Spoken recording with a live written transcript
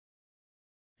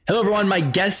Hello, everyone. My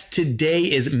guest today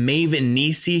is Maeve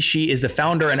Kneafsey. She is the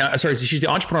founder and she's the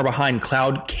entrepreneur behind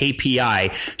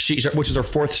CloudKPI, which is her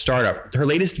fourth startup. Her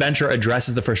latest venture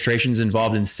addresses the frustrations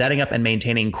involved in setting up and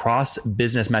maintaining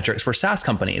cross-business metrics for SaaS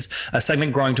companies, a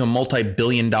segment growing to a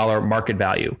multi-billion-dollar market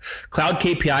value.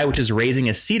 CloudKPI, which is raising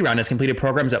a seed round, has completed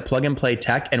programs at Plug and Play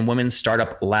Tech and Women's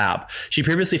Startup Lab. She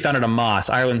previously founded Amos,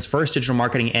 Ireland's first digital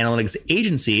marketing analytics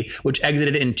agency, which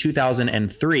exited in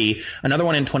 2003, another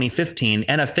one in 2015,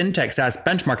 and a Fintech SaaS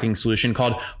benchmarking solution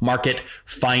called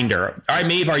MarketFinder. All right,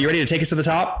 Maeve, are you ready to take us to the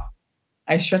top?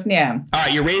 I certainly am. All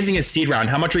right, you're raising a seed round.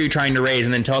 How much are you trying to raise?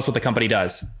 And then tell us what the company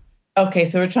does. Okay,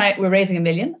 so we're raising $1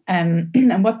 million.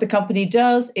 And what the company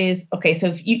does is, okay, so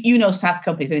if you know SaaS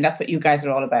companies, I mean, that's what you guys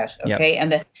are all about, okay? Yep.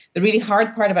 And the really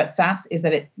hard part about SaaS is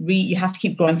that you have to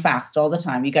keep growing fast all the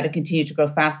time. You got to continue to grow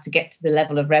fast to get to the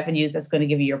level of revenues that's going to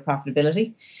give you your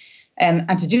profitability. And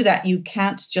to do that, you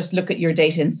can't just look at your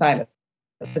data in silos.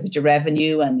 Look at your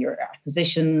revenue and your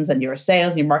acquisitions and your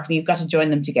sales and your marketing. You've got to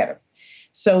join them together.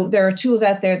 So there are tools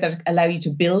out there that allow you to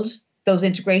build those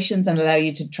integrations and allow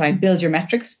you to try and build your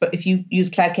metrics. But if you use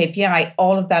CloudKPI,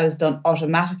 all of that is done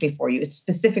automatically for you. It's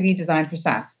specifically designed for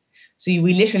SaaS. So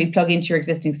we literally plug into your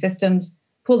existing systems,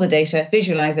 pull the data,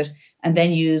 visualize it, and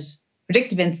then use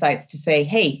predictive insights to say,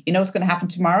 hey, you know what's going to happen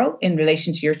tomorrow in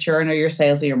relation to your churn or your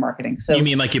sales or your marketing. So you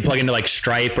mean like you plug into like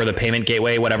Stripe or the payment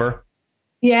gateway, whatever?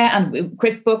 Yeah, and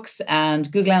QuickBooks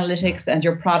and Google Analytics and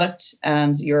your product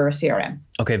and your CRM.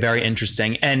 Okay, very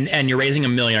interesting. And you're raising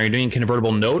 $1 million. Are you doing a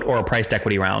convertible note or a priced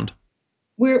equity round?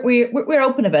 We're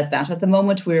open about that. At the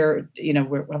moment, we're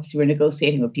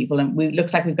negotiating with people, and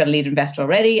looks like we've got a lead investor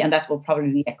already, and that will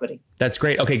probably be equity. That's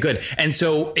great. Okay, good. And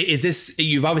so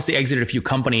you've obviously exited a few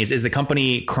companies. Is the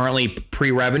company currently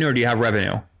pre-revenue or do you have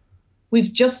revenue?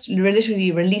 We've just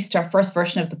literally released our first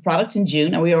version of the product in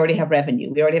June, and we already have revenue.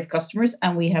 We already have customers,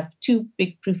 and we have 2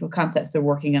 big proof of concepts they're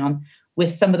working on with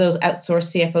some of those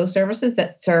outsourced CFO services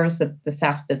that service the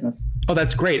SaaS business. Oh,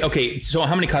 that's great. Okay, so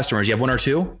how many customers? You have 1 or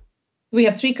 2? We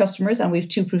have 3 customers, and we have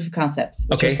 2 proof of concepts,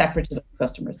 which are separate to the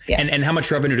customers. Yeah. And how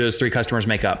much revenue do those 3 customers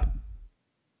make up?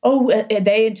 Oh,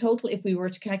 they in total, if we were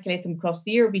to calculate them across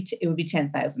the year, it would be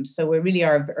 10,000. So we really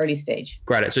are early stage.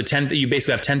 Got it. So you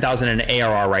basically have 10,000 in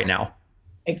ARR right now.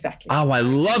 Exactly. Oh, I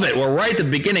love it. We're right at the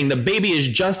beginning. The baby is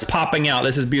just popping out.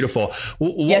 This is beautiful.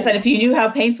 Yes, and if you knew how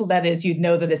painful that is, you'd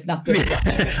know that it's not good.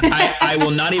 I will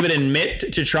not even admit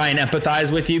to try and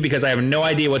empathize with you because I have no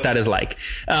idea what that is like.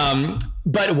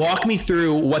 But walk me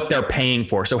through what they're paying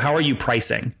for. So how are you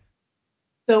pricing?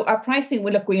 So our pricing,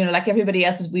 like everybody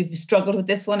else, we've struggled with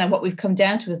this one. And what we've come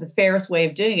down to is the fairest way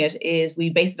of doing it is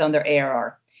we base it on their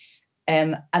ARR.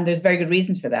 And there's very good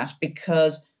reasons for that,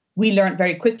 because we learned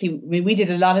very quickly. We did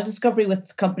a lot of discovery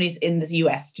with companies in the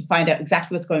US to find out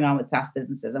exactly what's going on with SaaS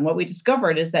businesses. And what we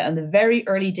discovered is that in the very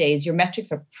early days, your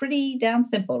metrics are pretty damn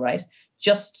simple, right?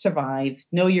 Just survive,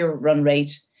 know your run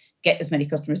rate, get as many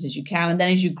customers as you can. And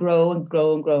then as you grow and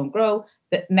grow and grow and grow,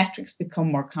 the metrics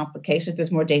become more complicated. There's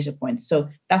more data points. So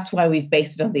that's why we've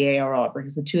based it on the ARR,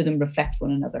 because the two of them reflect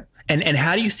one another. And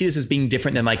how do you see this as being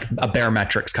different than like a bare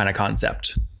metrics kind of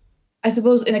concept? I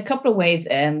suppose in a couple of ways,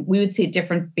 we would see it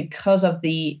different because of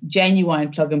the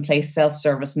genuine plug and play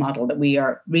self-service model that we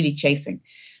are really chasing,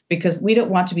 because we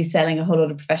don't want to be selling a whole lot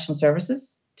of professional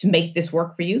services to make this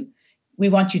work for you. We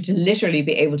want you to literally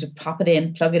be able to pop it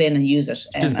in, plug it in and use it.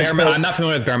 I'm not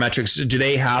familiar with Barometrics. Do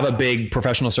they have a big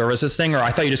professional services thing, or I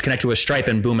thought you just connect to a Stripe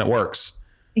and boom, it works?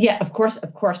 Yeah, of course,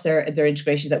 there are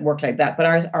integrations that work like that, but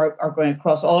ours are going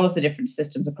across all of the different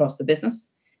systems across the business.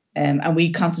 And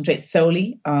we concentrate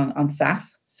solely on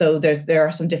SaaS. So there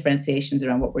are some differentiations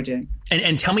around what we're doing.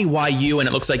 And tell me why you, and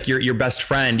it looks like your best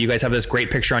friend, you guys have this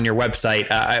great picture on your website.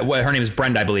 Her name is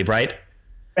Brenda, I believe, right?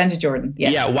 Brenda Jordan,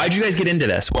 yes. Yeah, why did you guys get into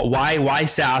this? Why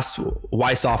SaaS?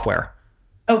 Why software?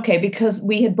 Okay, because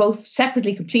we had both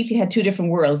separately completely had 2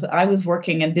 different worlds. I was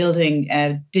working and building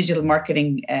a digital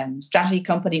marketing strategy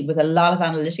company with a lot of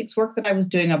analytics work that I was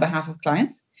doing on behalf of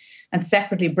clients. And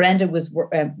separately, Brenda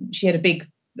she had a big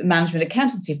management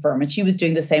accountancy firm, and she was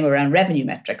doing the same around revenue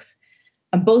metrics.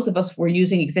 And both of us were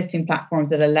using existing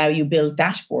platforms that allow you build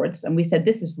dashboards. And we said,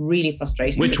 this is really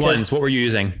frustrating. Which ones? What were you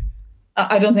using?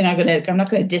 I don't think I'm not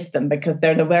going to diss them because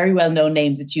they're the very well-known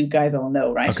names that you guys all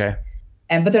know, right? Okay.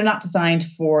 But they're not designed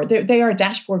they are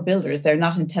dashboard builders. They're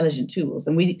not intelligent tools.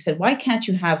 And we said, why can't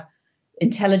you have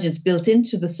intelligence built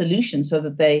into the solution so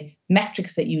that the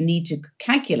metrics that you need to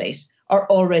calculate are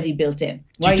already built in?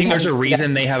 Do you think there's a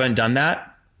reason they haven't done that?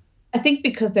 I think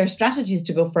because their strategy is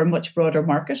to go for a much broader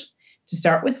market to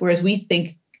start with, whereas we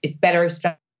think it's better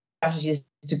strategy is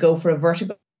to go for a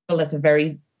vertical that's a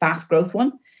very fast growth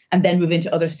one and then move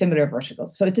into other similar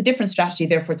verticals. So it's a different strategy,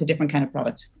 therefore it's a different kind of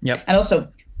product. Yep. And also,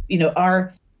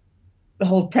 the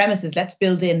whole premise is let's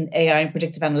build in AI and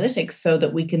predictive analytics so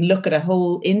that we can look at a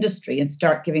whole industry and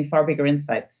start giving far bigger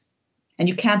insights. And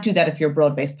you can't do that if you're a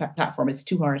broad-based platform. It's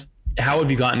too hard. How have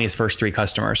you gotten these first 3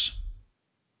 customers?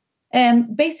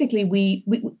 Basically,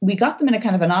 we got them in a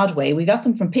kind of an odd way. We got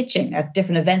them from pitching at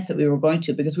different events that we were going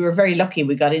to, because we were very lucky.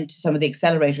 We got into some of the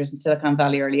accelerators in Silicon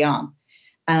Valley early on.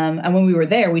 And when we were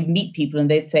there, we'd meet people and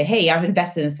they'd say, hey, I've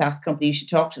invested in a SaaS company, you should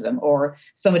talk to them. Or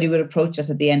somebody would approach us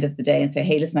at the end of the day and say,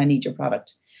 hey, listen, I need your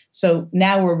product. So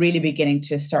now we're really beginning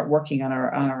to start working on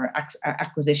our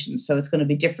acquisitions. So it's going to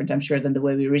be different, I'm sure, than the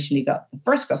way we originally got the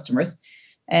first customers.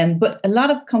 But a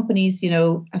lot of companies,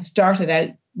 have started out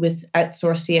with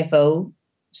outsourced CFO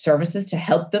services to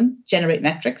help them generate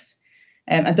metrics.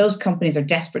 And those companies are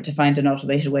desperate to find an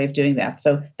automated way of doing that.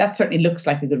 So that certainly looks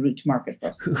like a good route to market for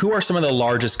us. Who are some of the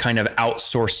largest kind of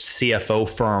outsourced CFO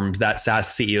firms that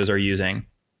SaaS CEOs are using?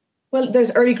 Well,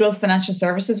 there's Early Growth Financial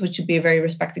Services, which would be a very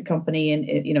respected company. And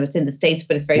it's in the States,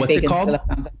 but it's very What's big it called? in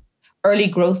Silicon Valley. Early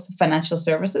Growth Financial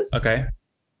Services. Okay.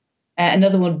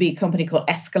 Another one would be a company called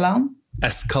Escalon.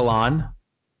 Escalon?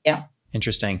 Yeah.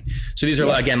 Interesting. So these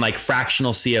are, again, like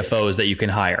fractional CFOs that you can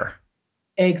hire.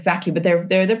 Exactly, but they're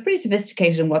pretty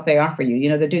sophisticated in what they offer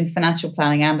you. They're doing financial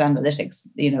planning and analytics.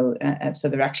 So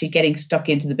they're actually getting stuck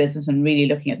into the business and really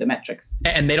looking at the metrics.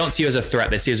 And they don't see you as a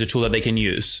threat; they see you as a tool that they can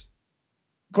use.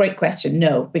 Great question.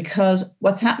 No, because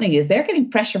what's happening is they're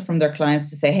getting pressure from their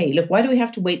clients to say, hey, look, why do we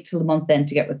have to wait till the month end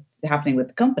to get what's happening with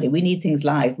the company? We need things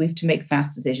live. We have to make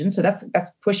fast decisions. So that's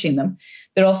pushing them.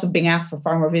 They're also being asked for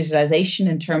far more visualization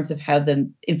in terms of how the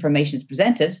information is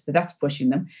presented. So that's pushing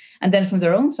them. And then from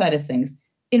their own side of things,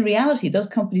 in reality, those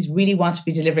companies really want to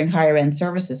be delivering higher end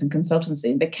services and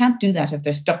consultancy. They can't do that if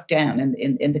they're stuck down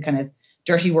in the kind of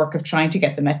dirty work of trying to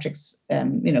get the metrics,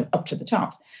 up to the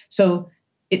top. So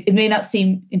it may not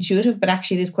seem intuitive, but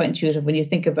actually it is quite intuitive when you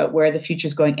think about where the future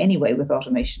is going anyway with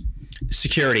automation.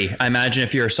 Security. I imagine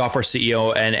if you're a software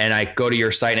CEO and I go to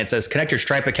your site and it says connect your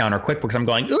Stripe account or QuickBooks, I'm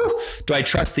going, ooh, do I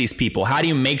trust these people? How do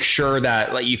you make sure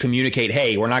that you communicate,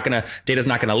 hey, data's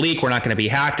not going to leak. We're not going to be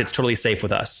hacked. It's totally safe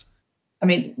with us. I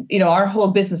mean, our whole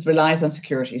business relies on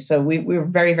security. So we were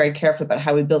very, very careful about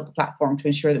how we built the platform to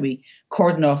ensure that we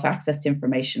cordon off access to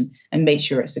information and made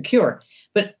sure it's secure.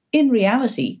 But in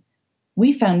reality,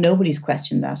 we found nobody's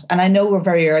questioned that. And I know we're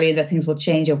very early and that things will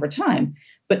change over time.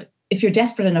 But if you're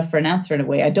desperate enough for an answer in a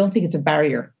way, I don't think it's a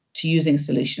barrier to using a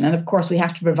solution. And of course, we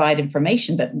have to provide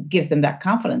information that gives them that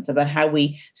confidence about how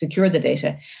we secure the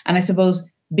data. And I suppose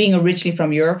being originally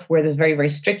from Europe, where there's very, very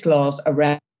strict laws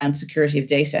around security of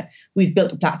data, we've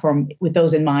built a platform with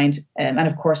those in mind. And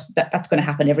of course, that's going to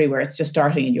happen everywhere. It's just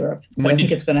starting in Europe. But I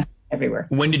think it's going to happen everywhere.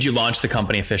 When did you launch the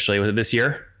company officially? Was it this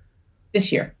year?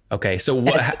 This year. Okay. So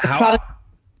how product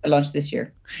launched this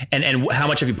year. And how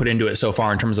much have you put into it so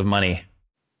far in terms of money?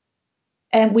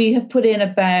 And we have put in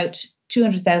about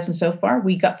 200,000 so far.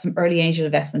 We got some early angel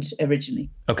investment originally.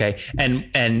 Okay.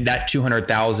 And that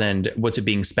 200,000, what's it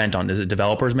being spent on? Is it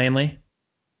developers mainly?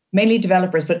 Mainly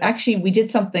developers, but actually we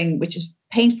did something which is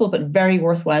painful but very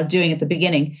worthwhile doing at the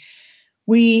beginning.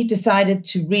 We decided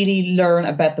to really learn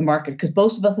about the market because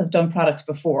most of us have done products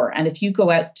before. And if you go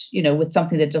out, with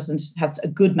something that doesn't have a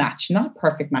good match, not a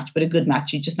perfect match, but a good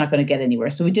match, you're just not going to get anywhere.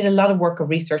 So we did a lot of work of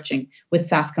researching with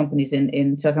SaaS companies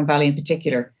in Silicon Valley in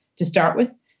particular to start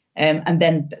with. And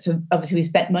then, so obviously we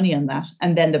spent money on that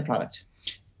and then the product.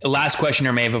 Last question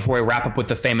here, Maeve, before we wrap up with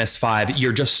the famous 5.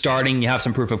 You're just starting. You have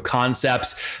some proof of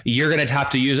concepts. You're going to have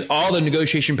to use all the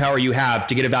negotiation power you have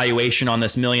to get a valuation on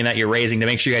this $1 million that you're raising to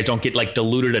make sure you guys don't get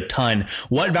diluted a ton.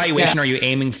 What valuation are you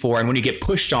aiming for? And when you get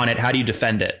pushed on it, how do you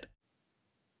defend it?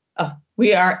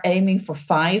 We are aiming for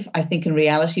 5. I think in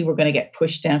reality, we're going to get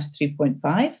pushed down to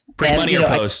 3.5. Pre-money or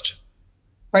post?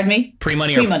 Pardon me?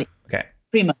 Pre-money. Pre-money. Okay.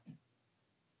 Pre-money.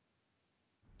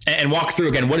 And walk through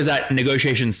again, what does that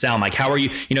negotiation sound like? How are you,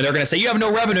 they're going to say, you have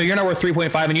no revenue, you're not worth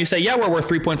 3.5. And you say, yeah, we're worth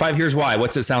 3.5. Here's why.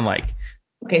 What's it sound like?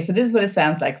 Okay, so this is what it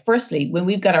sounds like. Firstly, when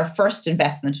we've got our first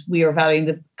investment, we are valuing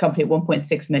the company at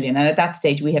 1.6 million. And at that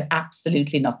stage, we had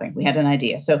absolutely nothing. We had an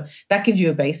idea. So that gives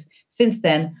you a base. Since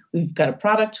then, we've got a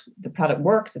product. The product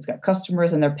works. It's got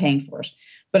customers and they're paying for it.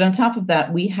 But on top of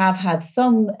that, we have had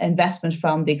some investment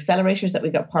from the accelerators that we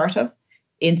got part of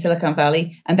in Silicon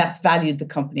Valley, and that's valued the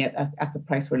company at the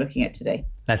price we're looking at today.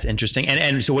 That's interesting.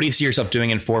 And so what do you see yourself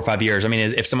doing in 4 or 5 years? I mean,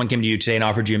 if someone came to you today and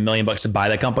offered you $1 million to buy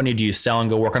the company, do you sell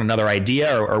and go work on another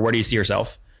idea, or where do you see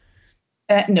yourself?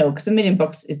 No, because $1 million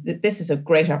this is a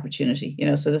great opportunity,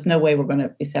 so there's no way we're going to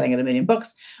be selling at $1 million.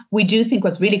 We do think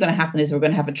what's really going to happen is we're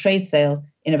going to have a trade sale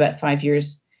in about 5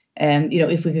 years.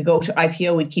 If we could go to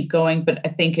IPO, we'd keep going. But I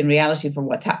think in reality, for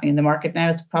what's happening in the market now,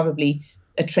 it's probably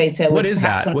a trade sale. What is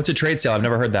that? What's a trade sale? I've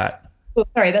never heard that. Oh,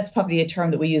 sorry, that's probably a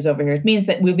term that we use over here. It means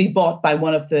that we'll be bought by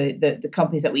one of the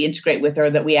companies that we integrate with or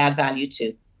that we add value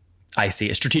to. I see.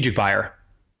 A strategic buyer.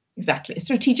 Exactly. A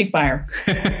strategic buyer.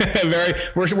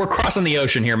 We're crossing the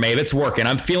ocean here, Maeve. It's working.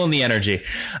 I'm feeling the energy.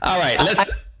 All right, let's.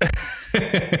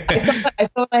 I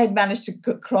thought I had managed to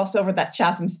cross over that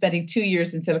chasm, spending 2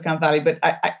 years in Silicon Valley, but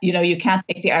you can't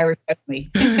take the Irish out of me.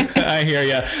 I hear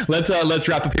you. Let's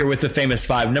wrap up here with the famous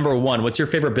 5. Number 1, what's your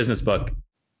favorite business book?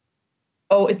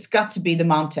 Oh, it's got to be The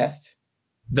Mom Test.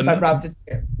 The Mom Test.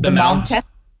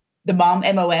 The Mom,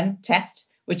 MOM Test,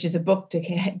 which is a book to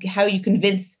how you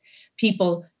convince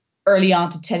people early on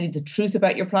to tell you the truth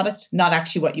about your product, not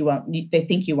actually what they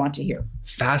think you want to hear.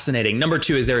 Fascinating. Number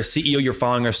 2, is there a CEO you're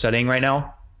following or studying right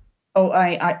now? Oh,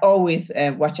 I always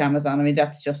watch Amazon. I mean,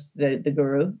 that's just the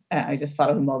guru. I just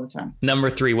follow him all the time. Number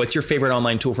 3, what's your favorite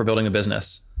online tool for building a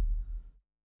business?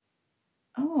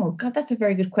 Oh, God, that's a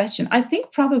very good question. I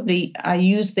think probably I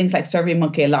use things like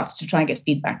SurveyMonkey a lot to try and get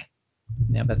feedback.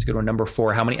 Yeah, that's a good one. Number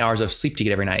 4, how many hours of sleep do you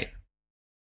get every night?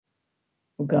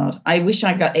 Oh, God. I wish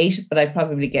I got 8, but I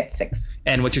probably get 6.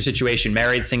 And what's your situation?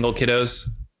 Married, single, kiddos?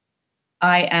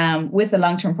 I am with a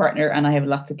long-term partner and I have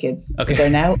lots of kids. Okay. They're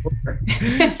now over.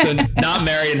 So not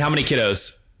married, and how many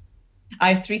kiddos?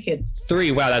 I have 3 kids.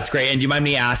 3. Wow, that's great. And do you mind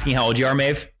me asking how old you are,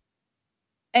 Maeve?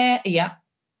 Yeah.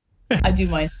 I do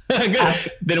mind.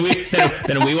 Good. Then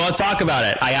we won't talk about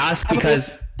it. I ask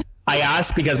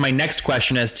because my next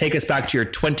question is, take us back to your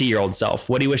 20-year-old self.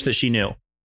 What do you wish that she knew?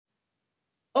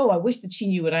 Oh, I wish that she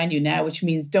knew what I knew now, which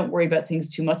means don't worry about things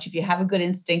too much. If you have a good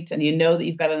instinct and you know that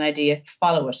you've got an idea,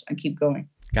 follow it and keep going.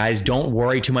 Guys, don't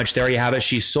worry too much. There you have it.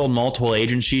 She's sold multiple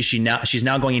agencies. She's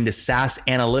now going into SaaS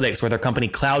analytics, where their company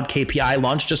CloudKPI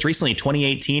launched just recently.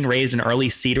 2018 raised an early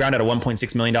seed round at a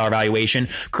 $1.6 million valuation.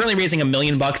 Currently raising $1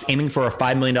 million, aiming for a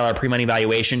 $5 million pre-money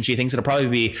valuation. She thinks it'll probably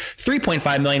be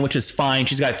 $3.5 million, which is fine.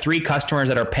 She's got 3 customers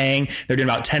that are paying. They're doing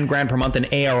about 10 grand per month in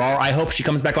ARR. I hope she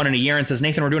comes back on in a year and says,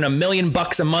 Nathan, we're doing $1 million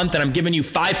a month, and I'm giving you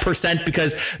 5%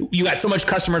 because you got so much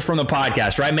customers from the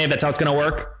podcast, right, Maeve? That's how it's going to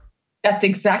work. That's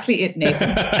exactly it,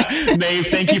 Nathan. Maeve,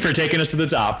 thank you for taking us to the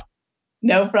top.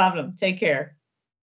 No problem. Take care.